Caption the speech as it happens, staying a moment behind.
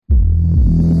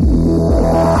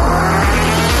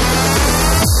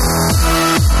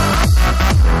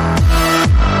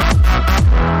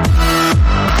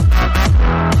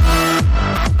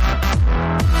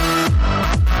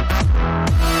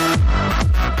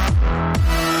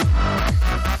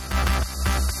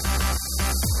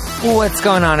What's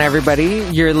going on, everybody?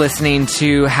 You're listening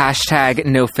to hashtag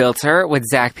No Filter with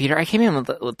Zach Peter. I came in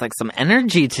with like some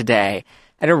energy today.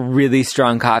 I had a really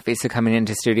strong coffee, so coming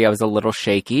into studio, I was a little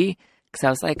shaky because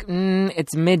I was like,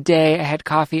 it's midday. I had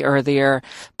coffee earlier,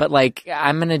 but like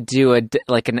I'm gonna do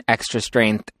an extra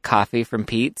strength coffee from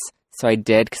Pete's. So I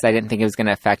did because I didn't think it was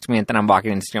gonna affect me, and then I'm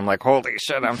walking into studio, I'm like, holy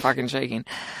shit, I'm fucking shaking.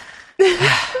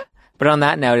 But on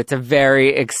that note, it's a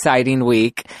very exciting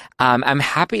week. I'm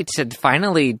happy to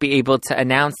finally be able to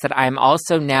announce that I'm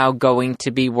also now going to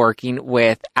be working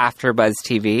with AfterBuzz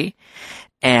TV.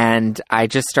 And I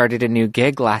just started a new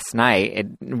gig last night.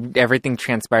 Everything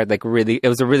transpired it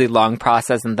was a really long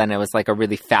process, and then it was like a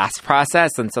really fast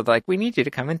process. And so they're like, we need you to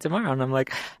come in tomorrow. And I'm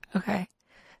like, okay.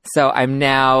 So I'm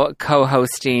now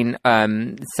co-hosting. So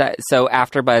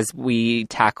AfterBuzz, we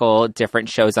tackle different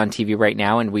shows on TV right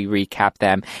now, and we recap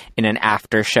them in an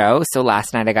after show. So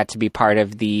last night I got to be part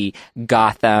of the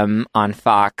Gotham on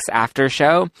Fox after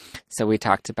show. So we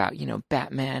talked about,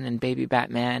 Batman and Baby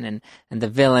Batman and the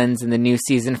villains in the new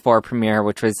season 4 premiere,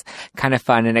 which was kind of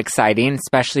fun and exciting,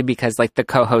 especially because like the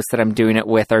co-hosts that I'm doing it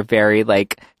with are very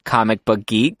like comic book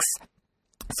geeks.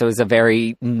 So it was a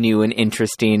very new and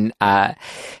interesting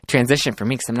transition for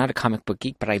me because I'm not a comic book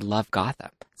geek, but I love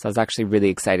Gotham. So I was actually really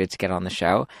excited to get on the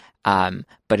show.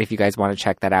 But if you guys want to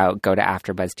check that out, go to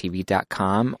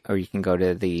AfterBuzzTV.com, or you can go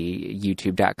to the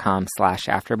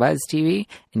YouTube.com/AfterBuzzTV,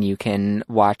 and you can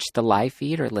watch the live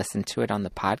feed or listen to it on the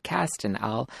podcast. And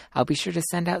I'll be sure to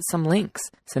send out some links.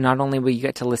 So not only will you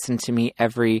get to listen to me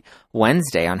every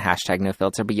Wednesday on hashtag No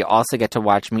Filter, but you also get to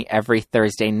watch me every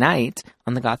Thursday night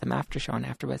on the Gotham After Show on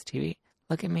AfterBuzz TV.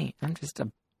 Look at me. I'm just a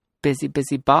busy,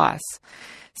 busy boss.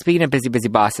 Speaking of busy, busy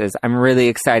bosses, I'm really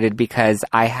excited because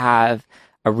I have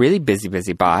a really busy,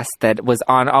 busy boss that was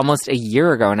on almost a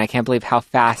year ago, and I can't believe how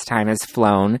fast time has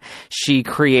flown. She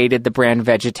created the brand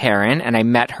Vegetarian, and I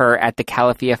met her at the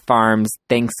Califia Farms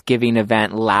Thanksgiving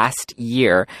event last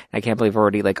year. I can't believe we're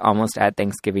already like almost at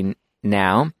Thanksgiving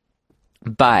now.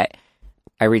 But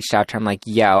I reached out to her. I'm like,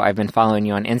 yo, I've been following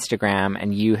you on Instagram,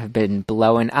 and you have been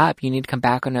blowing up. You need to come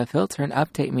back on No Filter and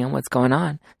update me on what's going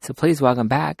on. So please welcome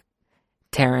back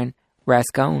Taryn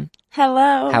Rascone.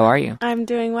 Hello. How are you? I'm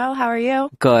doing well. How are you?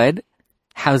 Good.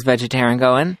 How's Vegetarian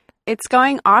going? It's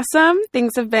going awesome.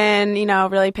 Things have been,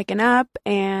 really picking up.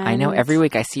 And I know every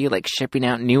week I see you like shipping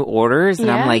out new orders, and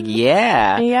I'm like,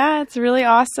 yeah. Yeah, it's really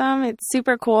awesome. It's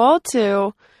super cool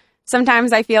to,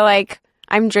 sometimes I feel like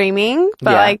I'm dreaming,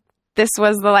 but like this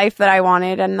was the life that I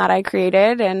wanted and that I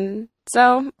created. And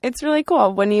so it's really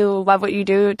cool. When you love what you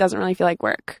do, it doesn't really feel like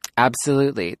work.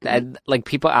 Absolutely. Like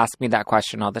people ask me that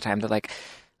question all the time. They're like,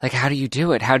 how do you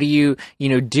do it? How do you,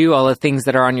 do all the things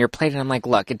that are on your plate? And I'm like,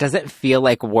 look, it doesn't feel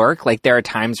like work. Like there are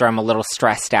times where I'm a little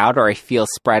stressed out or I feel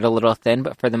spread a little thin,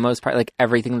 but for the most part, like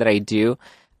everything that I do,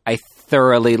 I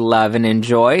thoroughly love and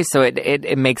enjoy. So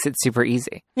it makes it super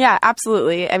easy. Yeah,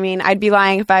 absolutely. I mean, I'd be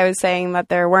lying if I was saying that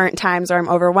there weren't times where I'm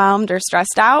overwhelmed or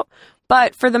stressed out.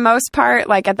 But for the most part,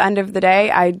 like at the end of the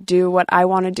day, I do what I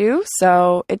want to do.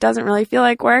 So it doesn't really feel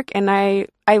like work. And I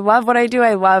love what I do.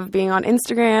 I love being on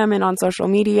Instagram and on social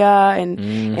media and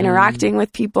interacting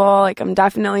with people. Like I'm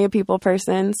definitely a people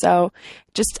person. So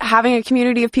just having a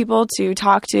community of people to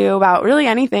talk to about really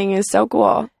anything is so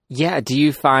cool. Yeah. Do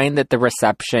you find that the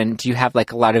reception, do you have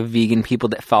like a lot of vegan people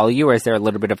that follow you, or is there a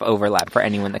little bit of overlap for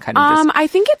anyone that kind of just... I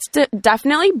think it's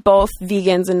definitely both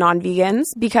vegans and non-vegans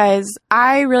because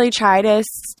I really try to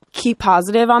keep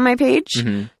positive on my page.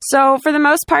 Mm-hmm. So for the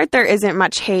most part, there isn't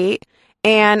much hate.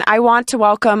 And I want to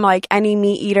welcome like any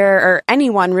meat eater or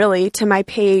anyone really to my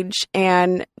page.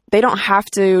 And they don't have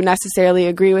to necessarily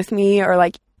agree with me or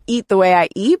like eat the way I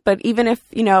eat. But even if,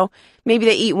 maybe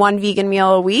they eat one vegan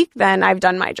meal a week, then I've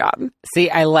done my job. See,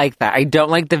 I like that. I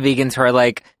don't like the vegans who are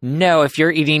like, no, if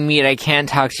you're eating meat, I can't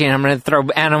talk to you and I'm going to throw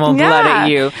animal blood at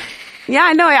you.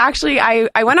 Yeah, no,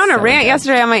 I went on a rant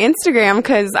yesterday on my Instagram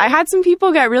because I had some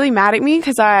people get really mad at me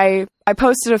because I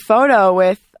posted a photo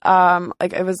with,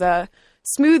 it was a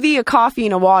smoothie, a coffee,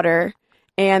 and a water.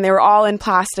 And they were all in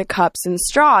plastic cups and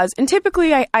straws. And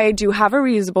typically, I do have a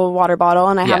reusable water bottle,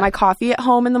 and I have my coffee at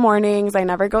home in the mornings. I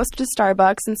never go to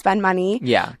Starbucks and spend money.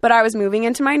 Yeah. But I was moving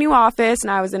into my new office, and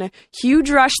I was in a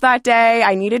huge rush that day.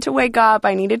 I needed to wake up.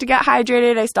 I needed to get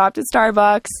hydrated. I stopped at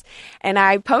Starbucks, and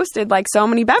I posted, like, so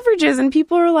many beverages, and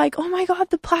people were like, oh, my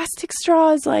God, the plastic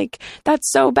straws, like,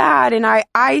 that's so bad. And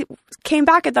I came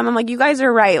back at them. I'm like, you guys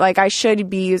are right. Like, I should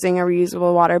be using a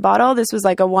reusable water bottle. This was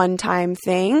like a one-time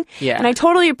thing. Yeah. And I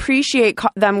totally appreciate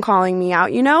them calling me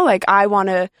out, you know? Like, I want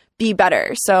to be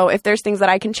better. So if there's things that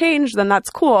I can change, then that's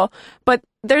cool. But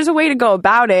there's a way to go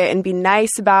about it and be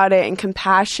nice about it and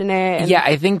compassionate. And yeah,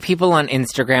 I think people on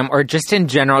Instagram or just in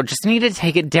general just need to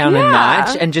take it down a Yeah.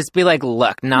 notch and just be like,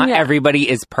 look, not Yeah. everybody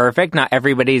is perfect. Not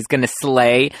everybody is going to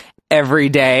slay every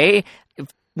day,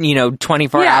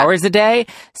 24 Yeah. hours a day.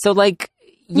 So like,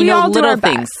 We all do little our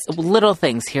things, best. little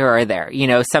things here or there.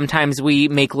 Sometimes we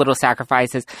make little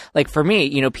sacrifices. Like for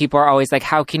me, people are always like,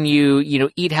 how can you,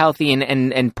 eat healthy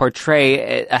and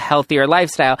portray a healthier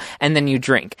lifestyle and then you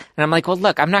drink? And I'm like, well,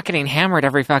 look, I'm not getting hammered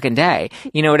every fucking day.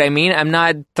 You know what I mean? I'm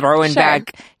not throwing Sure.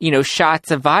 back,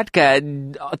 shots of vodka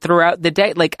throughout the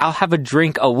day. Like I'll have a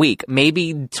drink a week,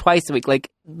 maybe twice a week.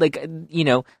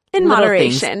 In little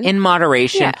moderation. things in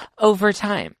moderation Yeah. over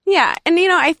time. Yeah. And,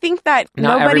 I think that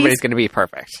Not nobody's everybody's going to be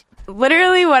perfect.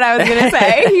 literally what I was going to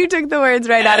say. You took the words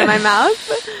right out of my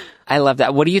mouth. I love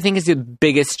that. What do you think is the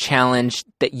biggest challenge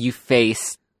that you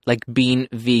face, like being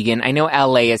vegan? I know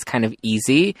LA is kind of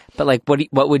easy, but like,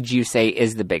 what would you say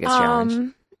is the biggest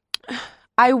challenge?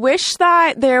 I wish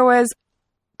that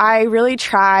I really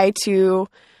try to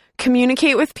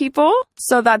communicate with people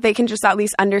so that they can just at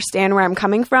least understand where I'm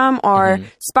coming from or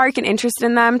spark an interest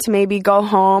in them to maybe go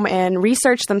home and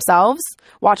research themselves,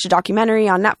 watch a documentary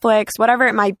on Netflix, whatever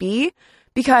it might be,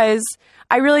 because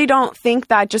I really don't think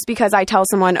that just because I tell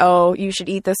someone, oh, you should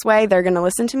eat this way, they're going to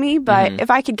listen to me. But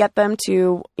if I could get them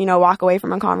to, walk away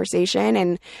from a conversation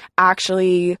and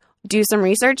actually do some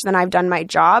research, then I've done my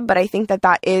job. But I think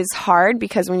that is hard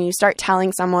because when you start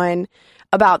telling someone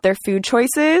about their food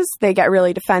choices, they get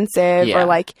really defensive or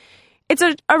like, it's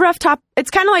a rough top. It's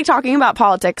kind of like talking about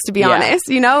politics, to be honest,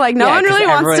 like no one really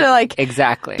wants to like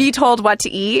exactly be told what to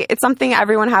eat. It's something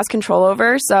everyone has control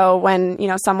over. So when,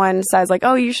 someone says like,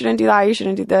 oh, you shouldn't do that, you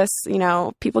shouldn't do this,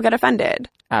 people get offended.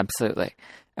 Absolutely.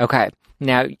 Okay.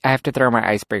 Now I have to throw my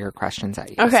icebreaker questions at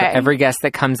you. Okay. So every guest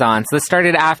that comes on, so this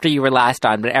started after you were last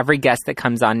on, but every guest that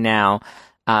comes on now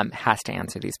has to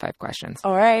answer these 5 questions.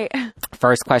 All right.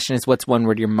 First question is, what's one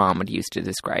word your mom would use to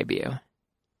describe you?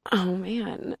 Oh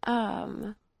man.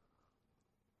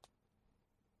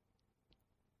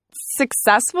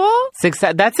 Successful?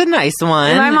 Success. That's a nice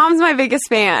one. My mom's my biggest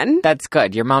fan. That's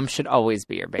good. Your mom should always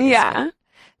be your biggest fan. Yeah.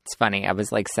 It's funny. I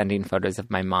was like sending photos of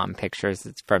my mom, pictures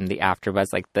from the AfterBuzz,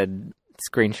 like the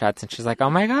screenshots, and she's like, "Oh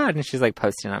my god!" And she's like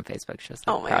posting on Facebook. She was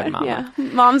like, Oh my "Proud god, mama." yeah.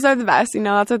 Moms are the best.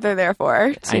 That's what they're there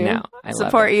for. To I know. I love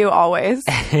support it. you always.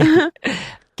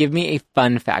 Give me a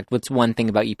fun fact. What's one thing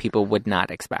about you people would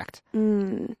not expect?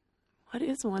 What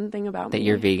is one thing about That me?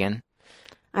 you're vegan.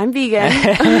 I'm vegan.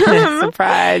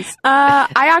 Surprise. I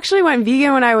actually went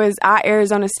vegan when I was at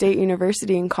Arizona State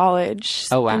University in college.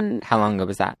 Oh wow. And How long ago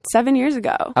was that? 7 years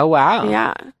ago. Oh wow.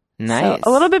 Yeah. Nice. So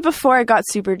a little bit before it got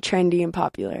super trendy and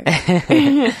popular.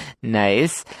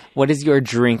 Nice. What is your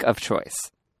drink of choice?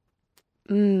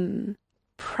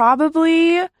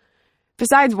 Probably,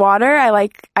 besides water, I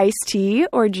like iced tea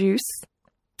or juice.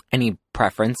 Any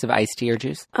preference of iced tea or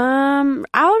juice? I'll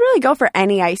really go for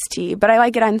any iced tea, but I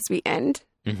like it unsweetened.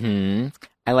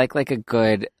 I like a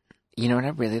good. You know what I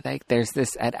really like? There's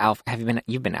this at Alfred.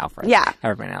 You've been to Alfred? Yeah.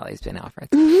 Everyone in LA has been to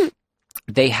Alfred.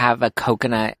 They have a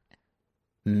coconut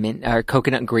mint or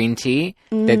coconut green tea,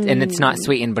 and it's not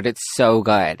sweetened, but it's so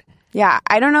good. Yeah,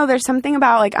 I don't know. There's something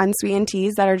about like unsweetened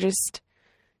teas that are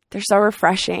they're so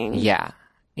refreshing. Yeah.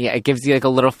 Yeah, it gives you like a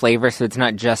little flavor, so it's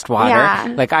not just water.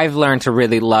 Yeah. Like I've learned to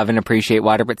really love and appreciate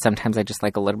water, but sometimes I just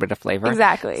like a little bit of flavor.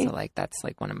 Exactly. So like that's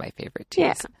like one of my favorite teas.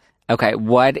 Yeah. Okay,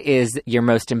 what is your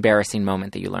most embarrassing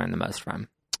moment that you learned the most from?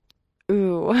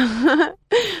 Ooh.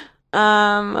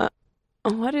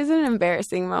 What is an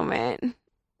embarrassing moment?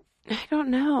 I don't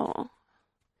know.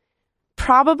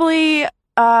 Probably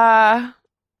my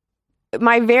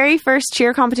very first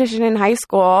cheer competition in high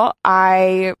school,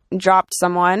 I dropped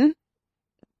someone.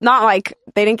 Not like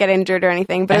they didn't get injured or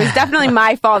anything, but it was definitely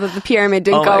my fault that the pyramid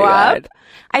didn't go up.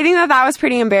 I think that was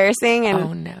pretty embarrassing, and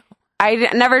Oh no. I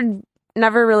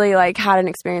never really like had an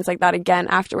experience like that again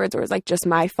afterwards, where it was like just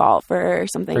my fault for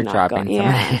something For not dropping going.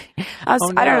 Yeah,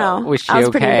 somebody. I don't know. Was she that was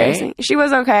pretty okay? embarrassing. She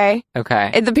was okay.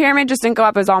 Okay. The pyramid just didn't go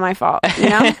up. It was all my fault,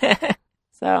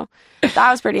 So that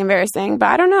was pretty embarrassing. But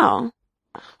I don't know.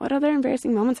 What other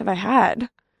embarrassing moments have I had?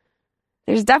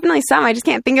 There's definitely some. I just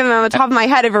can't think of them on the top of my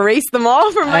head. I've erased them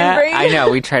all from my brain. I know.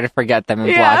 We try to forget them and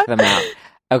Yeah. block them out.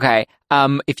 Okay.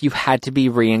 If you had to be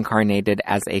reincarnated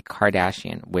as a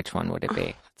Kardashian, which one would it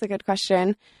be? That's a good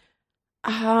question.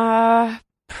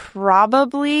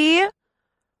 Probably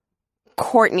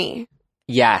Courtney.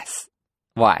 Yes.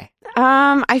 Why?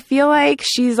 I feel like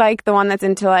she's like the one that's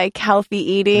into like healthy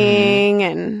eating,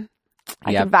 and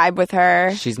I Yep. could vibe with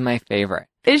her. She's my favorite.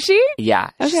 Is she? Yeah,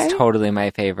 Okay. she's totally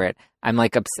my favorite. I'm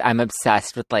like I'm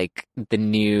obsessed with like the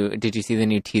new. Did you see the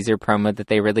new teaser promo that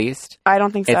they released? I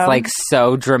don't think so. It's like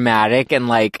so dramatic, and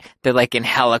like they're like in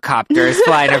helicopters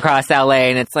flying across LA,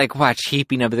 and it's like watch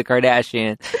Keeping Up with the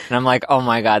Kardashians, and I'm like, oh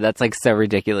my god, that's like so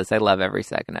ridiculous. I love every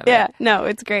second of yeah, it. no,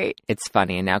 it's great. It's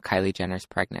funny, and now Kylie Jenner's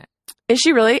pregnant. Is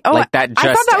she really? Oh, Like that I thought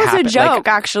just that was happened. a joke. Like,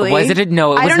 actually, Was it?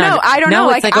 No, it was I don't not. know. I don't no,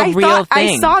 know. it's Like like a real I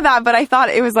thing. saw that, but I thought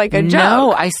it was like a joke.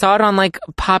 No, I saw it on like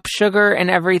Pop Sugar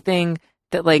and everything.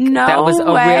 That like No that was a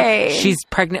way. real. She's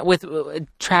pregnant with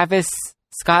Travis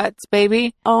Scott's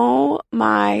baby. Oh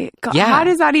my god! Yeah. How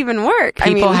does that even work?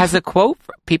 People I mean, has a quote.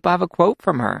 People have a quote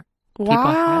from her. People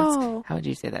wow. how would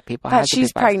you say that? People That has a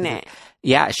she's big pregnant.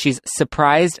 Yeah, she's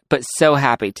surprised but so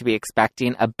happy to be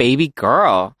expecting a baby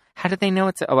girl. How did they know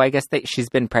it's? I guess she's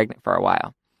been pregnant for a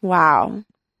while Wow.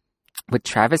 with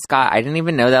Travis Scott. I didn't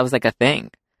even know that was like a thing.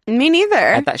 Me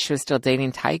neither. I thought she was still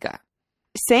dating Tyga.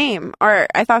 Same. Or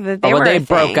I thought that they well, were. they a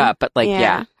broke thing. up, but like, Yeah.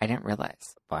 yeah, I didn't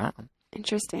realize. Wow,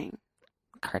 Interesting.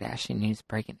 Kardashian news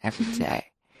breaking every day.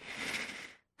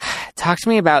 Talk to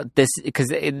me about this because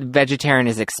vegetarian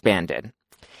is expanded.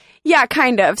 Yeah,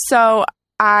 kind of. So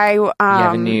I You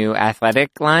have a new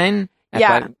athletic line.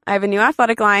 yeah, I have a new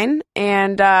athletic line,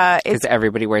 and because it's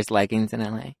everybody wears leggings in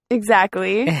LA.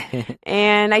 exactly.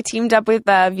 And I teamed up with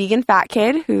a vegan fat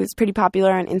kid who's pretty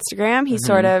popular on Instagram. He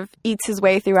sort of eats his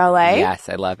way through LA. Yes,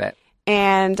 I love it.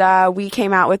 And we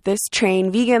came out with this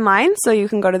Train Vegan line, so you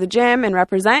can go to the gym and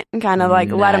represent and kind of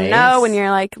like let them know Nice. when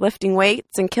you're like lifting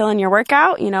weights and killing your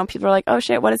workout. You know, people are like, "Oh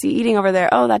shit, what is he eating over there?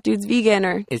 Oh, that dude's vegan."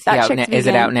 Or Is, that he out chick's is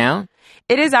it vegan." out now?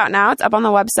 It is out now. It's up on the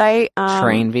website.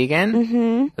 Train vegan.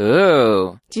 Mm-hmm.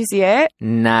 Ooh, Do you see it?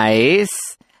 nice.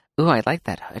 Ooh, I like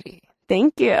that hoodie.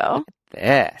 Thank you.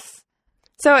 This.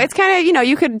 So it's kind of,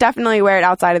 you could definitely wear it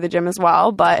outside of the gym as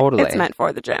well, but Totally. it's meant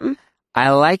for the gym.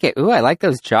 I like it. Ooh, I like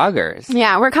those joggers.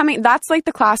 Yeah, that's like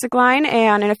the classic line,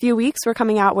 and in a few weeks we're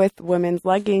coming out with women's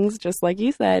leggings, just like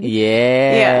you said.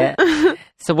 Yeah. Yeah.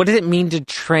 So what does it mean to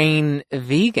train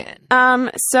vegan?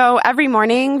 So every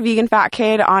morning, Vegan Fat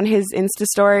Kid on his Insta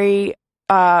story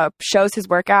shows his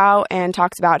workout and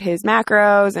talks about his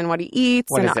macros and what he eats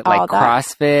What and is it, all like that.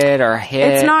 CrossFit or HIIT?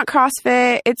 It's not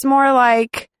CrossFit. It's more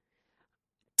like,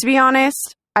 to be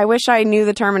honest, I wish I knew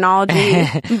the terminology,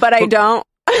 but I don't.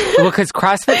 Well, because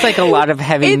CrossFit's like a lot of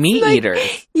heavy It's meat like-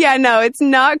 eaters. Yeah, no, it's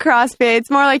not CrossFit. It's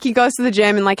more like he goes to the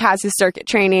gym and like has his circuit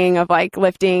training of like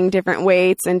lifting different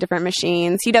weights and different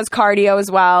machines. He does cardio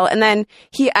as well. And then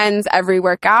he ends every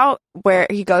workout where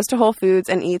he goes to Whole Foods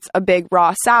and eats a big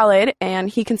raw salad. And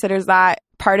he considers that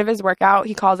part of his workout.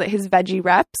 He calls it his veggie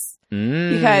reps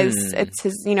because it's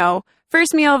his,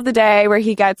 first meal of the day where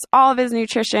he gets all of his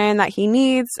nutrition that he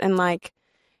needs. And like,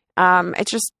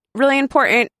 it's just really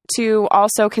important to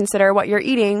also consider what you're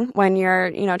eating when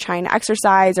you're, trying to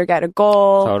exercise or get a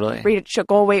goal, Totally. reach a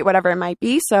goal weight, whatever it might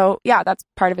be. So yeah, that's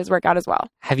part of his workout as well.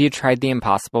 Have you tried the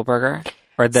Impossible Burger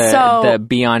or So, the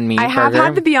Beyond Meat I burger? have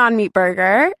had the Beyond Meat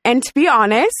burger, and to be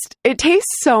honest, it tastes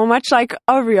so much like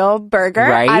a real burger.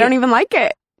 Right? I don't even like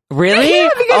it. Really? Yeah,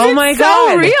 because Oh it's my so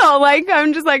god! real. Like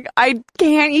I'm just like I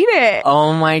can't eat it.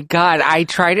 Oh my god! I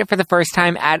tried it for the first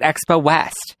time at Expo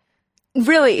West.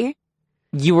 Really.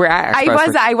 You were at Expo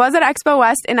West. I was at Expo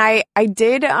West, and I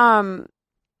did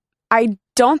I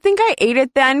don't think I ate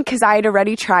it then because I had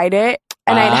already tried it,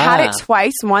 and I'd had it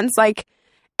twice. Once like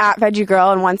at Veggie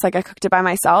Girl, and once like I cooked it by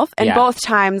myself, and Yeah. both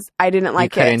times I didn't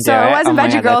like it. couldn't So do it it? wasn't Oh my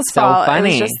Veggie God, Girl's that's so fault.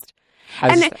 funny. It was just. I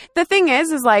was And the thing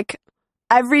is like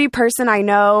every person I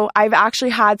know, I've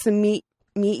actually had some meat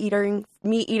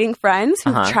eating friends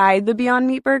who've tried the Beyond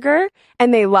Meat burger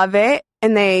and they love it,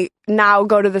 and they now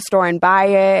go to the store and buy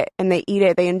it and they eat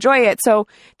it, they enjoy it. So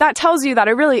that tells you that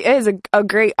it really is a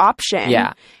great option.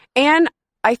 Yeah. And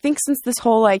I think since this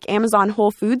whole like Amazon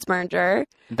Whole Foods merger,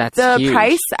 That's the huge.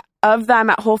 price of them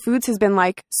at Whole Foods has been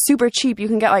like super cheap. You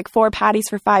can get like 4 patties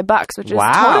for $5, which is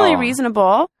Wow. totally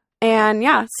reasonable. And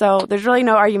yeah, so there's really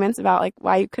no arguments about like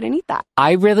why you couldn't eat that.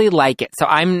 I really like it. So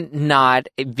I'm not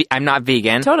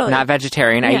vegan, Totally. not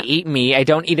vegetarian. Yeah. I eat meat. I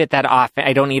don't eat it that often.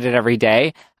 I don't eat it every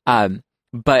day.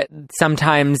 But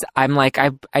sometimes I'm like,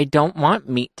 I don't want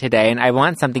meat today and I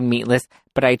want something meatless.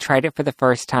 But I tried it for the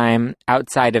first time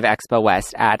outside of Expo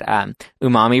West at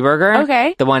Umami Burger.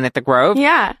 Okay. The one at the Grove.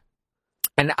 Yeah.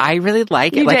 And I really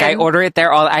like it. You Like did. I order it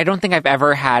there I don't think I've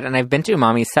ever had, and I've been to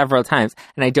Umami several times,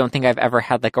 and I don't think I've ever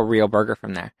had like a real burger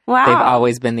from there. Wow. They've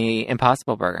always been the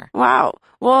Impossible Burger. Wow.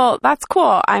 Well, that's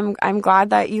cool. I'm glad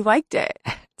that you liked it.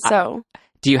 So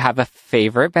Do you have a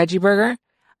favorite veggie burger?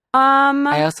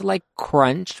 I also like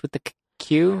Crunch with the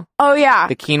Q. Oh, yeah.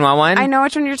 The quinoa one. I know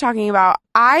which one you're talking about.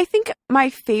 I think my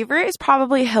favorite is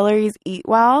probably Hillary's Eat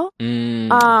Well. You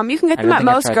can get them at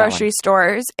most grocery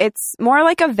stores. It's more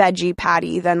like a veggie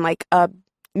patty than like a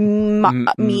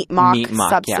meat mock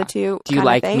substitute. Yeah. Do you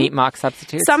like meat mock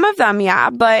substitutes? Some of them,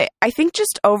 yeah. But I think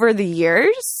just over the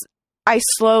years, I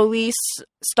slowly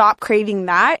stopped craving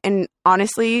that and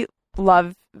honestly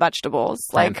love vegetables.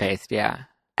 Plant-based, yeah.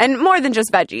 And more than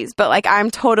just veggies, but like I'm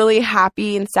totally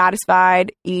happy and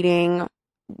satisfied eating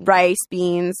rice,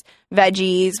 beans,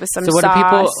 veggies with some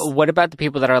sauce. What about the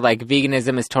people that are like,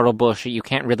 veganism is total bullshit, you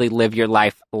can't really live your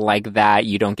life like that,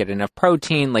 you don't get enough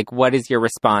protein? Like, what is your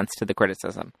response to the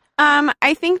criticism?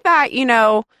 I think that,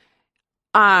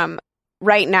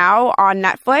 right now on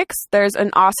Netflix, there's an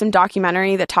awesome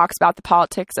documentary that talks about the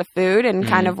politics of food and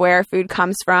kind of where food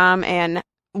comes from and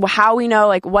how we know,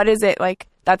 like, what is it, like,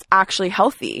 that's actually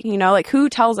healthy, like who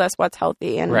tells us what's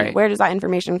healthy and where does that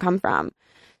information come from?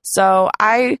 So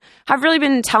I have really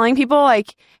been telling people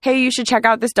like, hey, you should check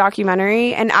out this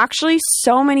documentary. And actually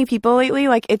so many people lately,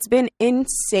 like it's been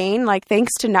insane. Like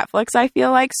thanks to Netflix, I feel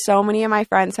like so many of my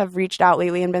friends have reached out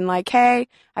lately and been like, hey,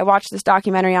 I watched this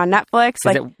documentary on Netflix.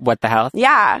 Is it What the Health?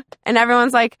 Yeah. And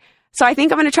everyone's like, so I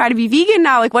think I'm going to try to be vegan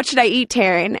now. Like, what should I eat,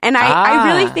 Taryn? And I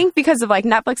really think because of like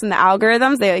Netflix and the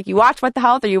algorithms, they like you watch What the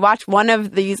Health or you watch one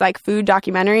of these like food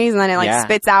documentaries and then it like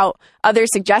spits out other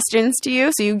suggestions to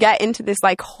you. So you get into this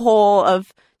like hole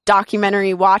of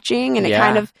documentary watching and it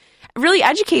kind of really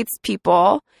educates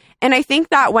people. And I think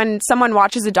that when someone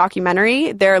watches a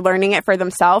documentary, they're learning it for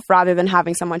themselves rather than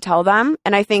having someone tell them.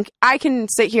 And I think I can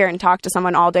sit here and talk to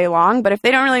someone all day long, but if they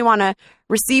don't really want to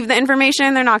receive the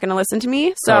information, they're not going to listen to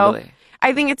me. So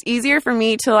I think it's easier for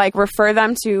me to like refer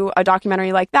them to a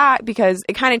documentary like that because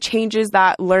it kind of changes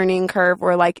that learning curve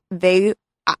where like they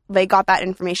got that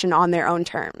information on their own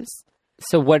terms.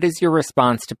 So what is your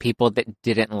response to people that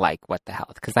didn't like What the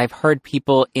Health? Because I've heard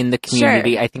people in the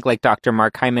community, I think like Dr.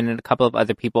 Mark Hyman and a couple of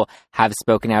other people have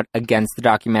spoken out against the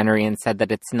documentary and said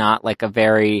that it's not like a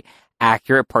very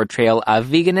accurate portrayal of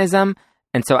veganism.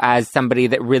 And so as somebody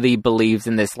that really believes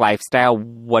in this lifestyle,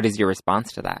 what is your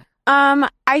response to that?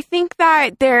 I think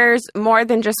that there's more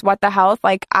than just What the Health.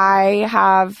 Like I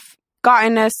have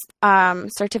gotten a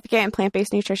certificate in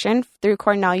plant-based nutrition through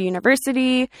Cornell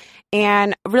University.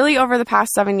 And really over the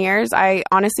past 7 years, I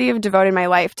honestly have devoted my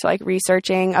life to like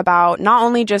researching about not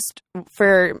only just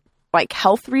for like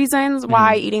health reasons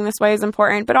why eating this way is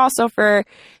important, but also for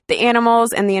the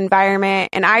animals and the environment.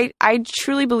 And I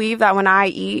truly believe that when I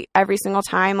eat every single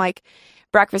time, like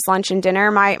breakfast, lunch, and dinner,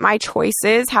 my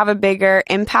choices have a bigger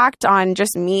impact on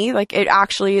just me. Like it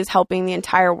actually is helping the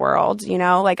entire world,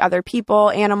 like other people,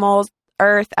 animals,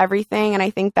 earth, everything. And I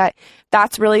think that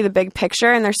that's really the big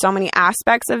picture. And there's so many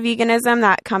aspects of veganism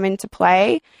that come into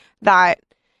play that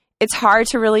it's hard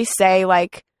to really say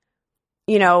like,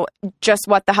 just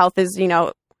What the Health is,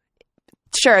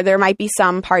 sure, there might be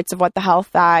some parts of What the Health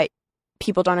that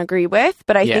people don't agree with,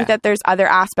 but I think that there's other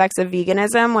aspects of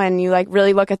veganism when you like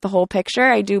really look at the whole picture.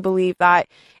 I do believe that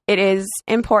it is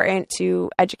important to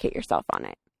educate yourself on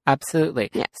it. Absolutely.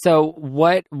 Yeah. So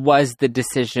what was the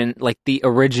decision, like the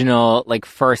original, like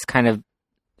first kind of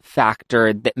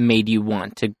factor that made you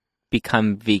want to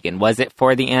become vegan? Was it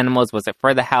for the animals? Was it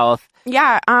for the health?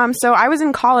 Yeah. So I was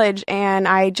in college and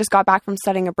I just got back from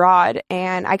studying abroad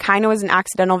and I kind of was an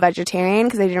accidental vegetarian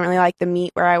because I didn't really like the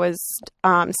meat where I was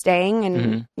staying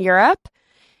in Europe.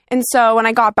 And so when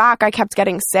I got back, I kept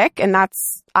getting sick. And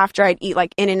that's after I'd eat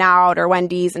like In-N-Out or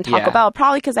Wendy's and Taco Bell,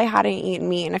 probably because I hadn't eaten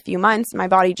meat in a few months. My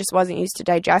body just wasn't used to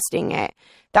digesting it.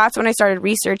 That's when I started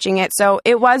researching it. So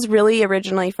it was really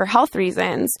originally for health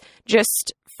reasons,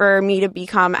 just for me to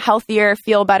become healthier,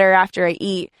 feel better after I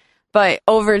eat. But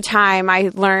over time,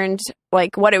 I learned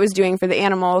like what it was doing for the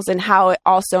animals and how it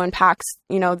also impacts,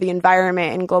 the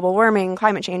environment and global warming,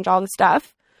 climate change, all the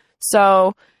stuff.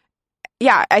 So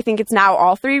yeah, I think it's now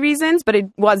all three reasons, but it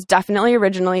was definitely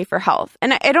originally for health.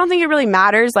 And I don't think it really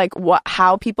matters like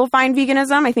how people find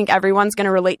veganism. I think everyone's going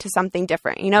to relate to something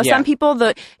different. Some people,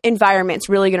 the environment's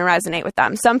really going to resonate with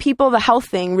them. Some people, the health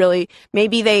thing really,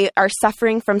 maybe they are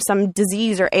suffering from some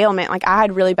disease or ailment. Like I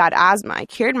had really bad asthma. I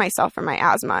cured myself from my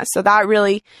asthma. So that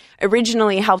really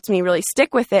originally helped me really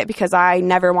stick with it because I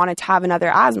never wanted to have another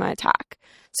asthma attack.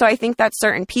 So I think that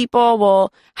certain people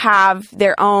will have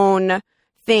their own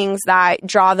things that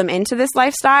draw them into this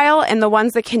lifestyle, and the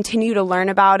ones that continue to learn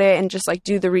about it and just like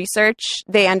do the research,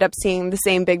 they end up seeing the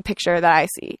same big picture that I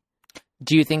see.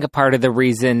 Do you think a part of the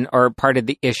reason or part of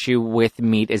the issue with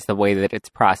meat is the way that it's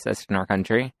processed in our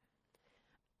country?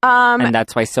 And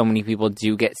that's why so many people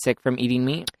do get sick from eating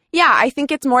meat? Yeah, I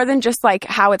think it's more than just like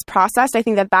how it's processed. I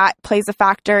think that plays a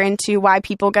factor into why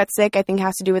people get sick. I think it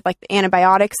has to do with like the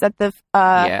antibiotics that the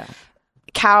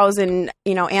cows and,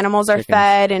 animals are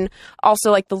fed, and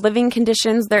also like the living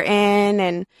conditions they're in.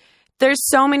 And there's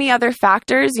so many other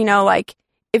factors, like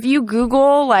if you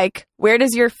Google like where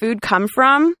does your food come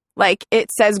from, like it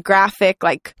says graphic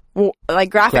graphic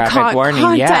warning.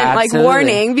 content, Yeah, like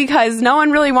warning, because no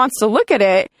one really wants to look at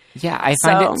it. Yeah, I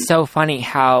find it so funny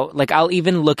how, like, I'll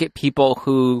even look at people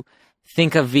who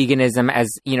think of veganism as,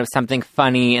 something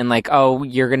funny and like, oh,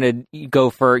 you're going to go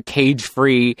for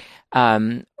cage-free,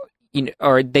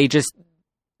 or they just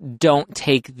don't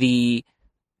take the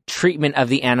treatment of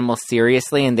the animal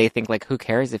seriously, and they think like, who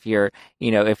cares if your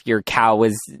cow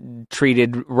was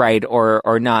treated right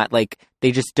or not. Like,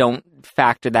 they just don't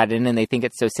factor that in, and they think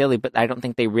it's so silly. But I don't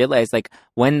think they realize, like,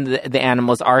 when the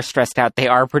animals are stressed out, they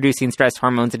are producing stress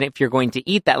hormones, and if you're going to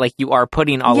eat that, like, you are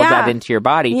putting all of that into your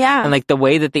body. Yeah. And like the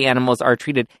way that the animals are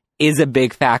treated is a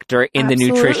big factor in the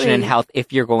nutrition and health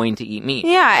if you're going to eat meat.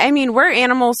 Yeah, I mean, we're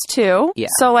animals too. Yeah.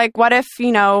 So like, what if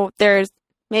there's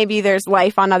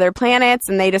life on other planets,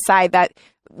 and they decide that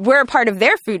we're a part of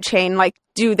their food chain? Like,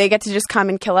 do they get to just come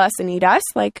and kill us and eat us?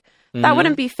 Like, that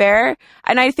wouldn't be fair.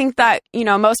 And I think that,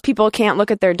 most people can't look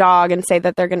at their dog and say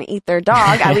that they're going to eat their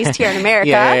dog, at least here in America.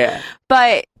 Yeah.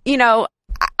 But,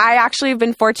 I actually have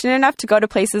been fortunate enough to go to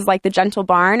places like the Gentle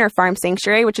Barn or Farm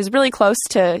Sanctuary, which is really close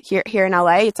to here in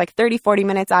LA. It's like 30-40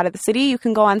 minutes out of the city. You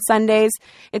can go on Sundays.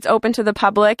 It's open to the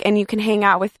public, and you can hang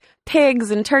out with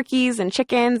pigs and turkeys and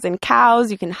chickens and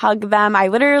cows. You can hug them. I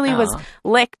literally was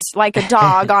licked like a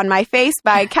dog on my face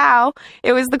by a cow.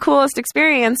 It was the coolest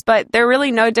experience, but they're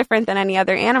really no different than any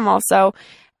other animal. So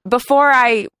before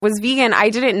I was vegan, I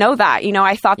didn't know that.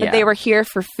 I thought that they were here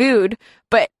for food,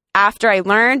 but after I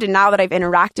learned, and now that I've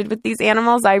interacted with these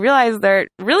animals, I realize they're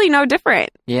really no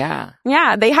different. Yeah.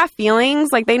 Yeah, they have feelings.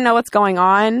 Like, they know what's going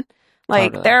on.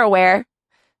 Like, They're aware.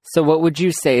 So what would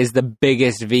you say is the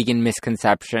biggest vegan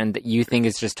misconception that you think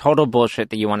is just total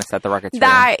bullshit that you want to set the record straight on?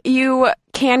 That you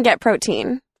can get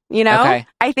protein, Okay.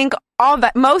 I think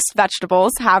most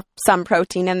vegetables have some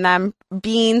protein in them.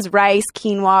 Beans, rice,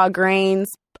 quinoa, grains,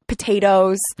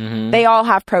 potatoes, they all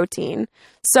have protein.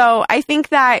 So I think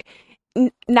that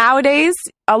nowadays,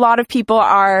 a lot of people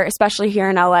are, especially here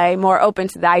in LA, more open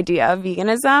to the idea of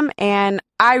veganism. And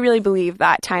I really believe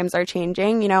that times are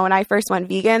changing. When I first went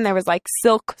vegan, there was like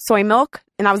Silk soy milk,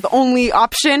 and that was the only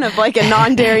option of like a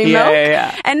non-dairy milk.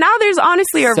 Yeah. And now there's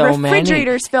honestly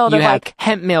refrigerators filled of like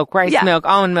hemp milk, rice milk,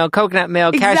 almond milk, coconut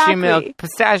milk, cashew milk,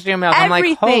 pistachio milk. Everything. I'm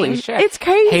like, holy shit. It's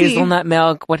crazy. Hazelnut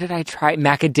milk. What did I try?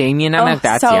 Macadamia nut milk.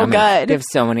 That's so yummy. good. They have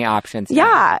so many options.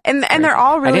 Yeah. And they're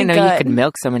all really good. I didn't know you could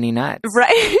milk so many nuts.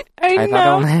 Right. I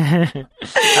know. I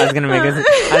was gonna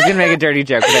make a dirty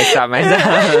joke, but I stopped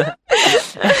myself.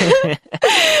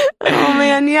 Oh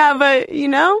man, yeah, but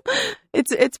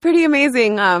it's pretty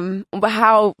amazing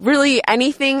how really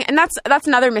anything, and that's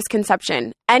another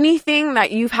misconception. Anything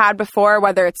that you've had before,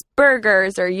 whether it's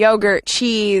burgers or yogurt,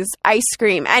 cheese, ice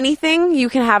cream, anything, you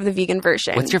can have the vegan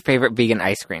version. What's your favorite vegan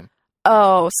ice cream?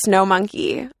 Oh, Snow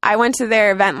Monkey. I went to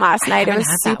their event last night. It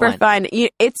was super fun.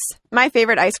 It's my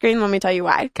favorite ice cream. Let me tell you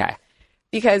why. Okay.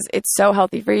 Because it's so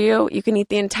healthy for you. You can eat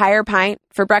the entire pint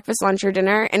for breakfast, lunch, or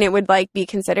dinner, and it would like be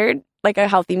considered like a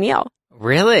healthy meal.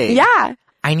 Really? Yeah.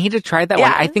 I need to try that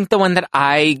one. I think the one that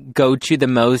I go to the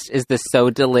most is the So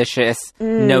Delicious,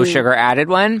 no sugar added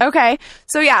one. Okay.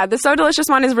 So yeah, the So Delicious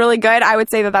one is really good. I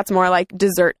would say that that's more like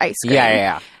dessert ice cream.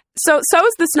 Yeah. So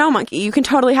is the Snow Monkey. You can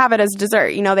totally have it as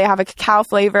dessert. They have a cacao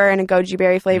flavor and a goji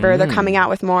berry flavor. They're coming out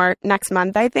with more next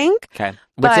month, I think. Okay.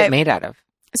 What's it made out of?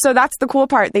 So that's the cool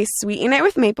part. They sweeten it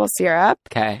with maple syrup.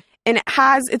 Okay. And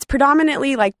it's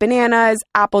predominantly like bananas,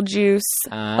 apple juice,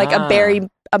 like a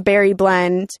berry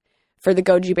blend for the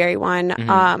goji berry one,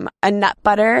 a nut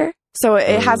butter. So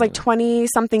it has like 20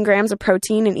 something grams of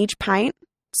protein in each pint.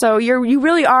 So you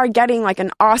really are getting like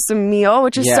an awesome meal,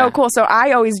 which is so cool. So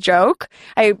I always joke.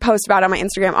 I post about it on my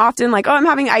Instagram often, like, oh, I'm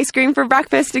having ice cream for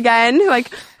breakfast again.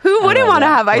 Like, who wouldn't want to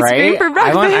have ice cream for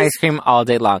breakfast? I want ice cream all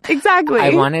day long. Exactly. I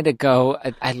wanted to go.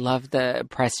 I love the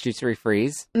pressed juice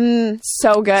freeze.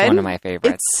 So good. It's one of my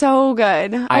favorites. It's so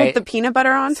good. With the peanut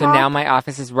butter on top. So now my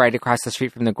office is right across the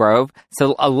street from the Grove.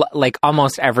 So like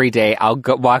almost every day I'll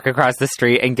walk across the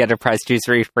street and get a pressed juice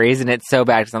freeze, and it's so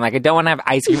bad because I'm like, I don't want to have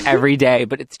ice cream every day,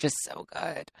 but it's just so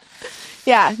good.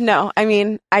 Yeah, no, I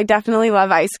mean, I definitely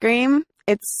love ice cream.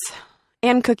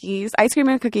 And cookies. Ice cream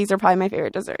and cookies are probably my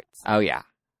favorite desserts. Oh, yeah.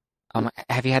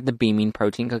 Have you had the Beaming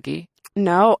protein cookie?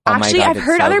 No. Oh actually, God, I've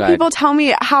heard other people tell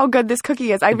me how good this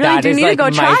cookie is. I really do need to go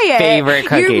try it. Favorite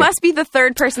cookie. You must be the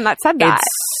third person that said that.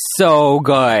 It's so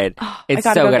good. It's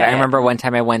so good. I it. remember one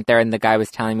time I went there and the guy was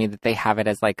telling me that they have it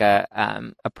as like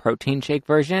a protein shake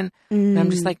version. And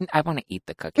I'm just like, I want to eat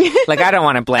the cookie. Like, I don't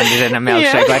want to blend it in a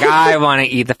milkshake. Like, I want to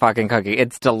eat the fucking cookie.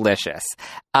 It's delicious.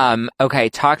 Okay,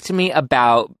 talk to me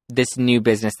about this new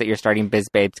business that you're starting, Biz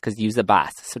Babes, because you're the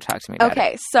boss. So talk to me about it.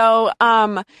 Okay, so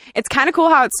it's kind of cool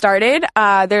how it started.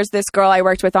 There's this girl I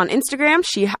worked with on Instagram.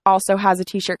 She also has a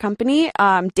t-shirt company,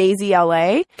 Daisy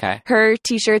LA. Okay. Her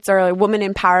t-shirts are like woman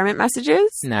empowerment messages.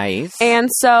 Nice. And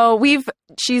so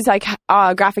she's like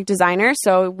a graphic designer,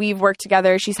 so we've worked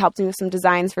together. She's helped me with some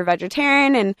designs for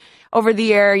Vegetarian, and over the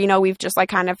year, we've just like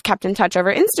kind of kept in touch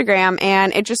over Instagram.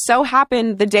 And it just so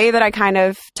happened the day that I kind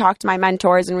of talked to my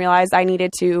mentors and realized I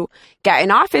needed to get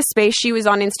an office space, she was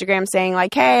on Instagram saying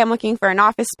like, hey, I'm looking for an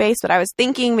office space, but I was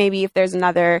thinking maybe if there's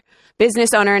another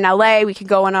business owner in LA, we could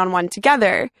go in on one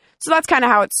together. So that's kind of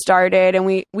how it started, and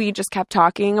we just kept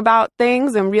talking about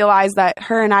things and realized that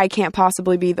her and I can't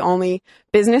possibly be the only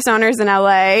business owners in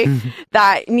LA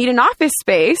that need an office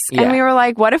space. Yeah. And we were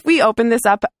like, what if we open this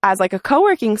up as like a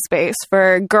co-working space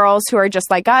for girls who are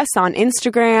just like us on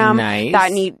Instagram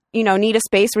that need a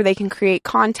space where they can create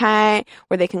content,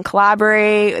 where they can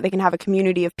collaborate, they can have a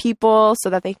community of people so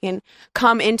that they can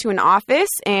come into an office.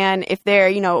 And if they're,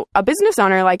 a business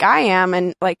owner like I am,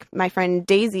 and like my friend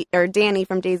Daisy or Danny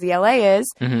from Daisy LA is,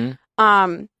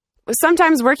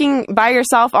 sometimes working by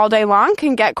yourself all day long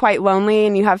can get quite lonely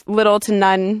and you have little to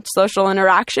none social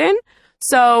interaction.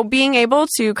 So being able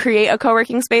to create a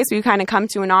co-working space where you kind of come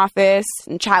to an office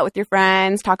and chat with your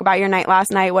friends, talk about your night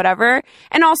last night, whatever,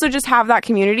 and also just have that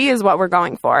community is what we're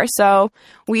going for. So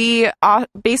we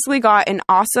basically got an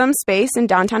awesome space in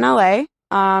downtown LA.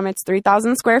 It's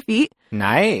 3,000 square feet.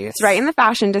 Nice. It's right in the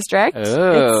Fashion District. Ooh.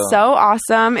 It's so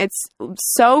awesome. It's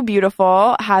so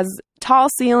beautiful. Has tall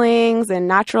ceilings and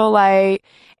natural light.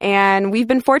 And we've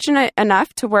been fortunate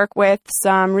enough to work with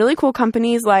some really cool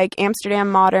companies like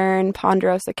Amsterdam Modern,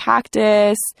 Ponderosa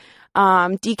Cactus,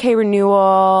 DK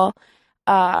Renewal,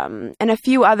 and a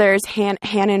few others,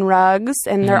 Hannon Rugs.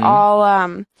 And they're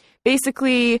all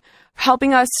basically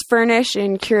helping us furnish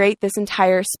and curate this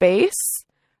entire space.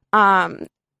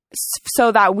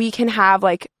 So that we can have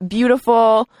like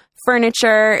beautiful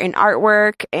furniture and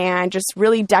artwork and just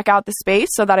really deck out the space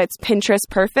so that it's Pinterest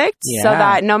perfect. Yeah. So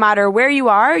that no matter where you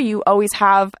are, you always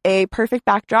have a perfect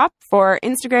backdrop for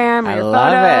Instagram or your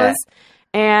photos.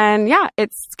 And yeah,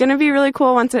 it's going to be really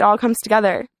cool once it all comes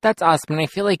together. That's awesome. And I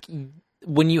feel like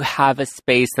when you have a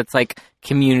space that's like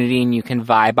community and you can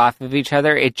vibe off of each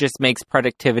other, it just makes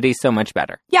productivity so much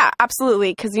better. Yeah,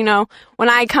 absolutely. Because, when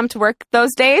I come to work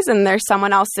those days and there's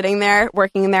someone else sitting there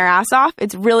working their ass off,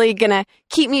 it's really going to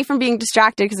keep me from being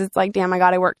distracted because it's like, damn, I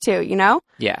got to work too,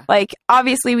 Yeah. Like,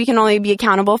 obviously we can only be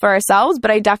accountable for ourselves,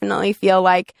 but I definitely feel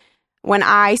like when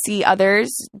I see others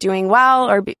doing well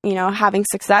or, having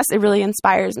success, it really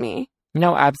inspires me.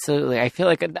 No, absolutely. I feel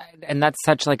like, and that's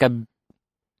such like a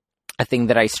thing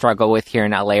that I struggle with here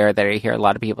in LA, or that I hear a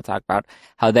lot of people talk about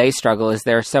how they struggle, is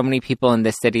there are so many people in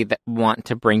this city that want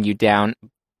to bring you down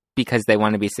because they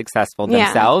want to be successful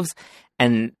themselves.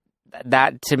 And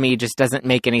that to me just doesn't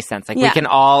make any sense. Like we can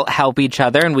all help each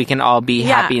other and we can all be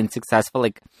happy and successful.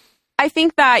 Like, I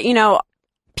think that,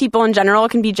 people in general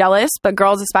can be jealous, but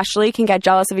girls especially can get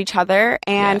jealous of each other.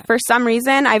 And for some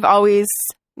reason, I've always,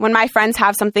 when my friends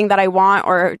have something that I want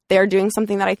or they're doing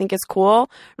something that I think is cool,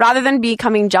 rather than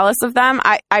becoming jealous of them,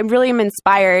 I really am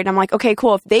inspired. I'm like, okay,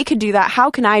 cool. If they could do that,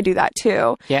 how can I do that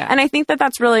too? Yeah. And I think that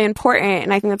that's really important.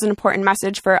 And I think that's an important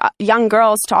message for young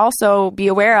girls to also be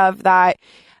aware of, that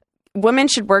women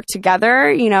should work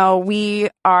together. We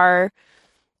are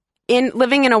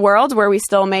living in a world where we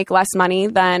still make less money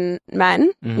than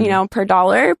men, per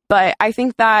dollar. But I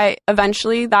think that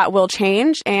eventually that will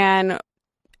change. And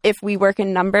if we work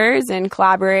in numbers and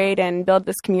collaborate and build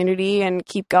this community and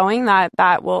keep going,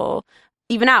 that will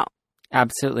even out.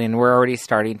 Absolutely. And we're already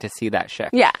starting to see that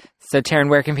shift. Yeah. So Taryn,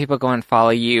 where can people go and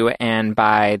follow you and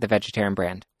buy the Vegetarian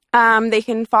brand? They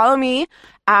can follow me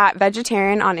at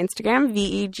Vegetarian on Instagram,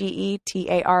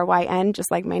 VEGETARYN,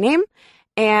 just like my name.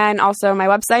 And also my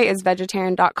website is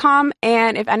vegetarian.com.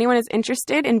 And if anyone is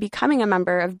interested in becoming a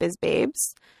member of Biz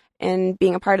Babes and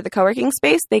being a part of the co-working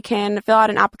space, they can fill out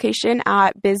an application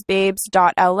at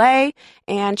bizbabes.la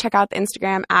and check out the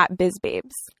Instagram at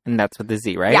bizbabes. And that's with the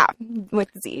Z, right? Yeah, with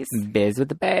Z's. Biz with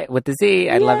the Z.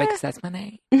 I love it because that's my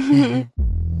name.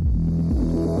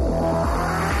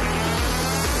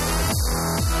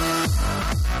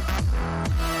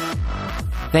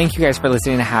 Thank you guys for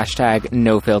listening to Hashtag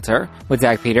No Filter with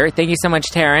Zach Peter. Thank you so much,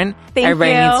 Taryn. Thank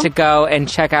Everybody you. needs to go and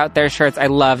check out their shirts. I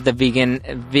love the vegan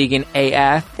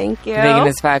AF. Thank you. Vegan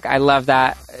as fuck. I love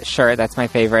that shirt. That's my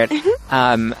favorite.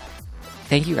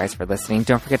 Thank you guys for listening.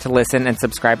 Don't forget to listen and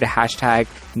subscribe to Hashtag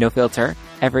No Filter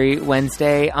every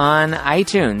Wednesday on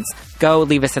iTunes. Go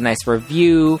leave us a nice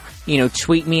review.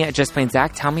 Tweet me at Just Plain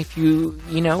Zach. Tell me if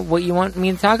what you want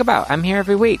me to talk about. I'm here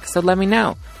every week, so let me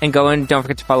know. And don't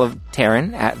forget to follow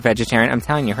Taryn at Vegetarian. I'm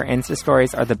telling you, her Insta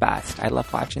stories are the best. I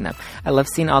love watching them. I love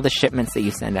seeing all the shipments that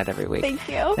you send out every week. Thank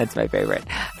you. That's my favorite.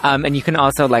 And you can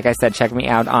also, like I said, check me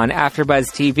out on AfterBuzz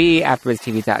TV,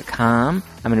 AfterBuzzTV.com.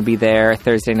 I'm going to be there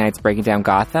Thursday nights breaking down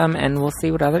Gotham, and we'll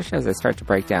see what other shows I start to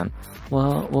break down.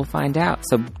 We'll find out.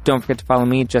 So don't forget to follow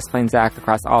me, Just Plain Zach,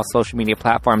 across all social media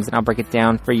platforms, and I'll break it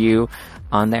down for you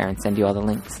on there and send you all the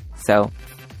links. So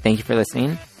thank you for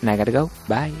listening, and I gotta go.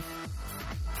 Bye.